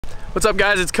What's up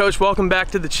guys, it's Coach. Welcome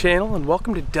back to the channel and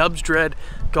welcome to Dub's Dread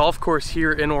Golf Course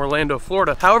here in Orlando,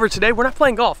 Florida. However, today we're not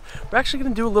playing golf. We're actually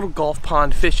gonna do a little golf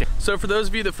pond fishing. So for those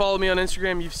of you that follow me on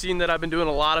Instagram, you've seen that I've been doing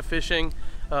a lot of fishing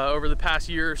over the past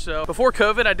year or so. Before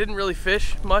COVID, I didn't really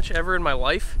fish much ever in my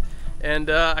life. And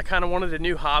I kind of wanted a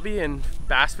new hobby, and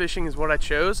bass fishing is what I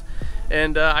chose.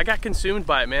 And I got consumed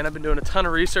by it, man. I've been doing a ton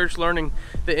of research, learning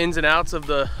the ins and outs of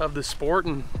the sport,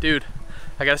 and dude,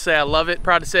 I gotta say I love it.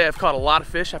 Proud to say I've caught a lot of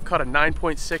fish. I've caught a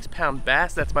 9.6 pound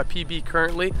bass. That's my PB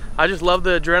currently. I just love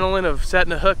the adrenaline of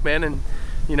setting a hook, man, and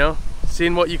you know,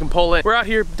 seeing what you can pull in. We're out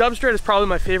here. Dub's Dread is probably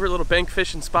my favorite little bank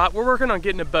fishing spot. We're working on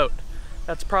getting a boat.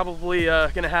 That's probably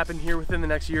gonna happen here within the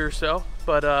next year or so.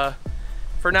 But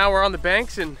for now, we're on the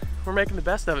banks and we're making the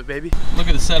best of it, baby. Look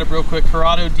at the setup real quick.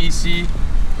 Curado DC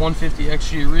 150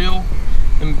 XG reel.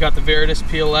 Then we've got the Veritas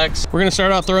PLX. We're gonna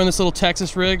start out throwing this little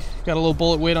Texas rig. Got a little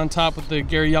bullet weight on top with the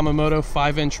Gary Yamamoto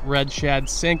 5-inch red shad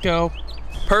Senko.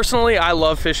 Personally, I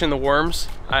love fishing the worms.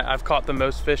 I've caught the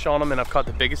most fish on them and I've caught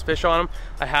the biggest fish on them.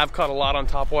 I have caught a lot on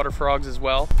topwater frogs as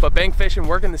well. But bank fishing,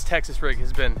 working this Texas rig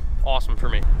has been awesome for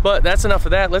me. But that's enough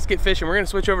of that. Let's get fishing. We're gonna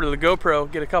switch over to the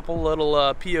GoPro, get a couple little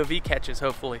POV catches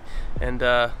hopefully. And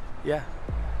yeah,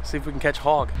 see if we can catch a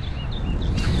hog.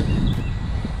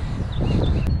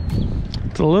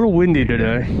 It's a little windy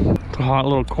today. It's a hot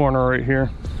little corner right here.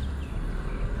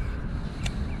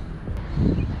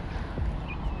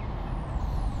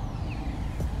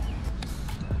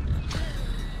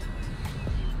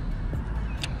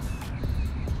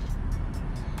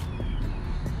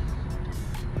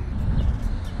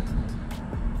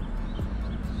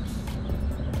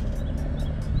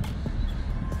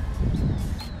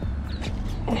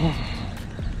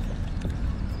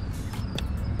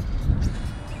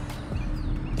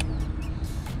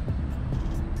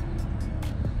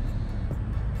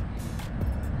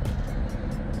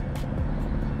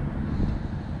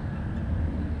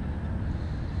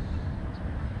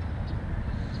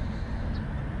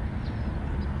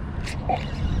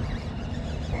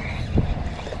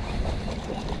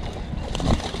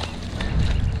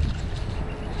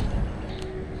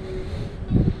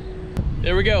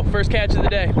 There we go, first catch of the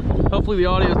day. Hopefully the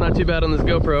audio is not too bad on this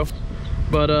GoPro.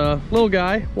 But little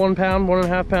guy, 1 pound,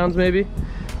 1.5 pounds maybe.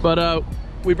 But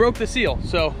we broke the seal,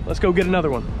 so let's go get another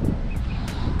one.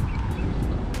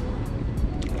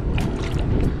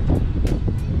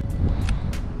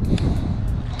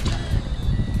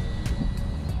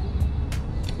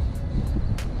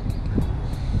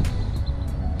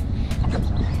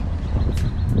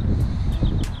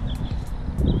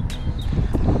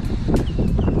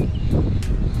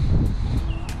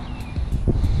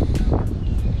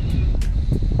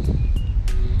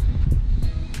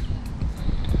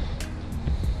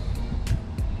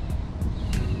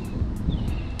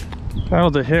 That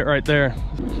was a hit right there.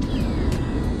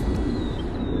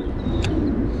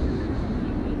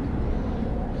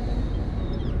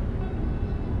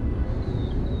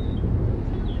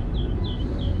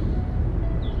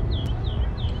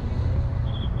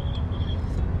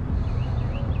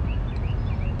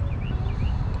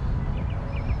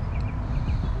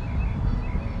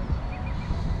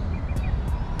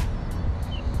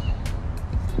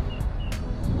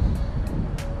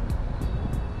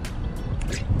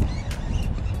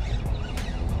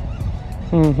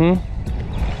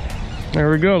 There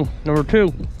we go, number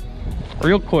 2,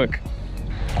 real quick.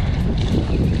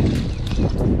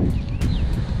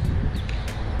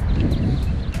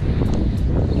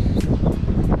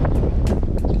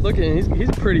 Look at him, he's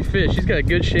a pretty fish. He's got a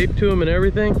good shape to him and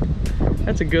everything.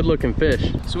 That's a good looking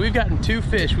fish. So we've gotten 2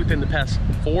 fish within the past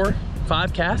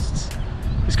 4-5 casts.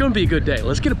 It's gonna be a good day.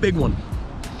 Let's get a big one.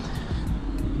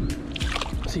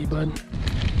 See you, bud.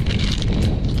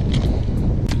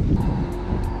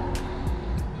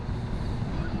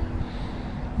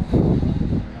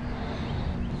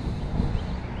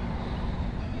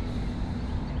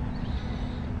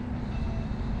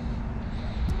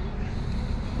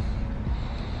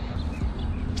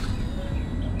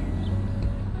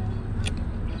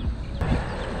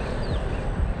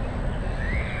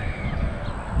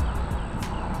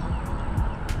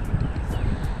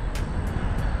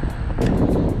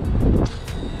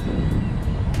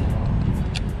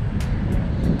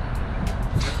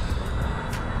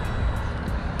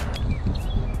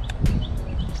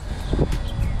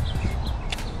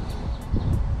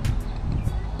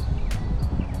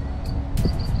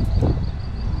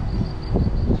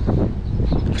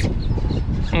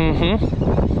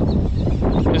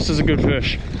 This is a good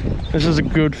fish. This is a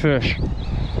good fish.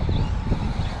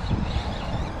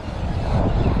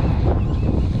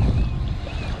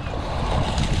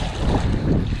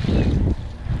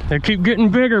 They keep getting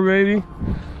bigger, baby.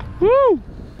 Woo!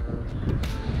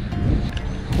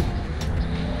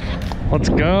 Let's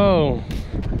go.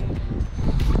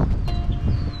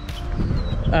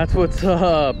 That's what's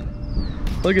up.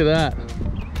 Look at that.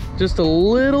 Just a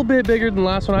little bit bigger than the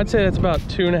last one. I'd say that's about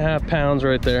 2.5 pounds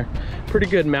right there. Pretty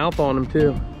good mouth on them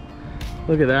too.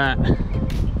 Look at that.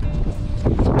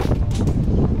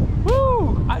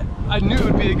 Woo! I knew it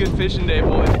would be a good fishing day,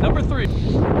 boys. Number 3.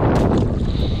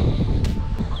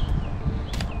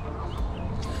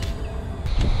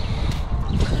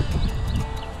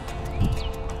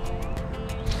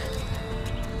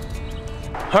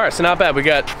 All right, so not bad. We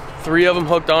got 3 of them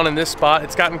hooked on in this spot.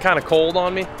 It's gotten kind of cold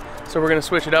on me, so we're gonna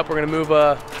switch it up. We're gonna move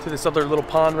to this other little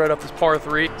pond right off this par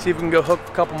 3. See if we can go hook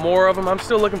a couple more of them. I'm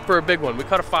still looking for a big one. We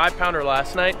caught a 5-pounder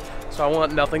last night, so I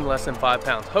want nothing less than 5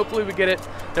 pounds. Hopefully we get it.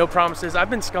 No promises. I've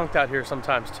been skunked out here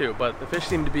sometimes too, but the fish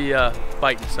seem to be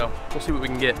biting, so we'll see what we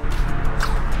can get.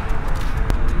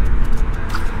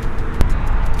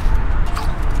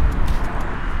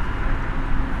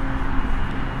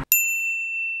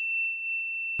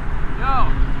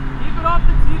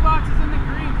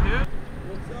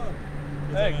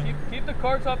 Hey, keep the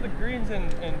carts off the greens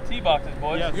and tee boxes,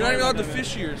 boys. Yeah, you're not even allowed to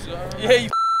fish here, so. Yeah, you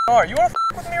are. You want to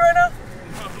with me right now?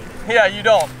 No. Yeah, you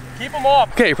don't. Keep them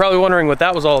off. Okay, you're probably wondering what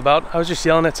that was all about. I was just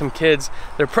yelling at some kids.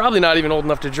 They're probably not even old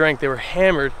enough to drink. They were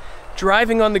hammered,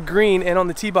 driving on the green and on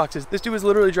the tee boxes. This dude was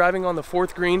literally driving on the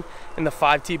 4th green and the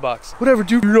 5 tee box. Whatever,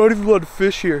 dude. You're not even allowed to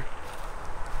fish here.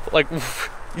 Like,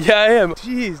 yeah, I am.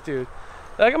 Jeez, dude.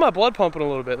 I got my blood pumping a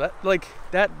little bit.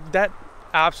 That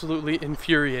absolutely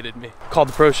infuriated me. Called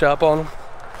the pro shop on them.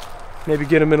 Maybe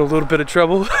get them in a little bit of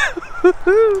trouble. All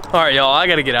right, y'all, I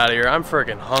gotta get out of here. I'm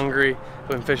freaking hungry. I've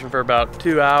been fishing for about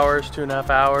 2 hours, 2.5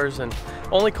 hours, and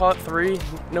only caught 3.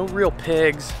 No real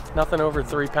pigs, nothing over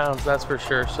 3 pounds, that's for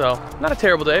sure. So not a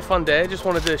terrible day, fun day. I just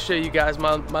wanted to show you guys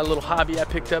my little hobby I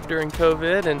picked up during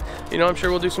COVID, and you know, I'm sure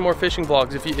we'll do some more fishing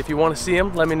vlogs. If you want to see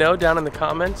them, let me know down in the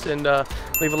comments, and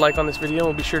leave a like on this video, and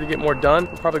we'll be sure to get more done.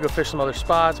 We'll probably go fish some other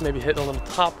spots, maybe hitting a little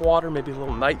top water, maybe a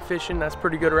little night fishing. That's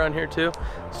pretty good around here too.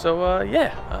 So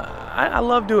yeah, I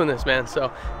love doing this, man. So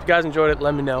if you guys enjoyed it,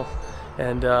 let me know,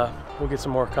 and we'll get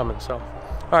some more coming. So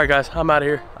all right, guys, I'm out of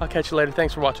here. I'll catch you later.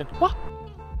 Thanks for watching. Wah!